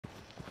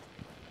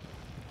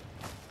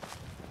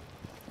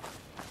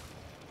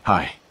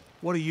Hi.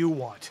 What do you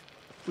want?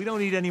 We don't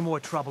need any more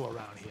trouble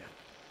around here.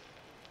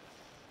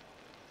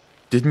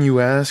 Didn't you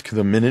ask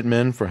the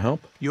Minutemen for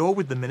help? You're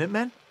with the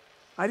Minutemen?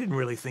 I didn't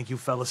really think you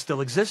fellas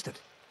still existed.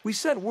 We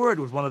sent word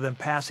with one of them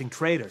passing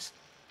traders,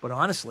 but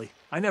honestly,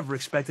 I never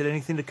expected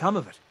anything to come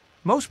of it.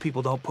 Most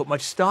people don't put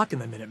much stock in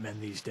the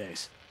Minutemen these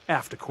days,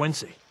 after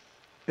Quincy.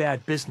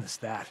 Bad business,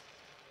 that.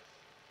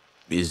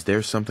 Is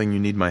there something you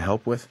need my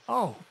help with?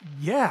 Oh,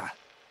 yeah.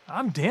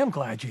 I'm damn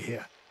glad you're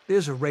here.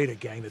 There's a raider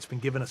gang that's been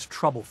giving us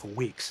trouble for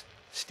weeks.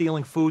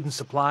 Stealing food and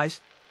supplies,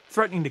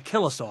 threatening to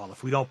kill us all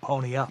if we don't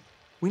pony up.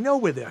 We know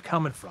where they're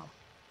coming from,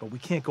 but we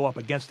can't go up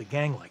against a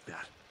gang like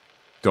that.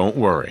 Don't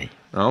worry.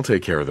 I'll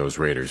take care of those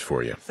raiders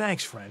for you.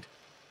 Thanks, friend.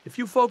 If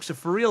you folks are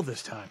for real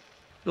this time,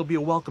 it'll be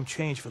a welcome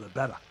change for the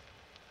better.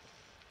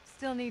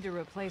 Still need to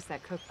replace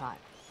that cookpot.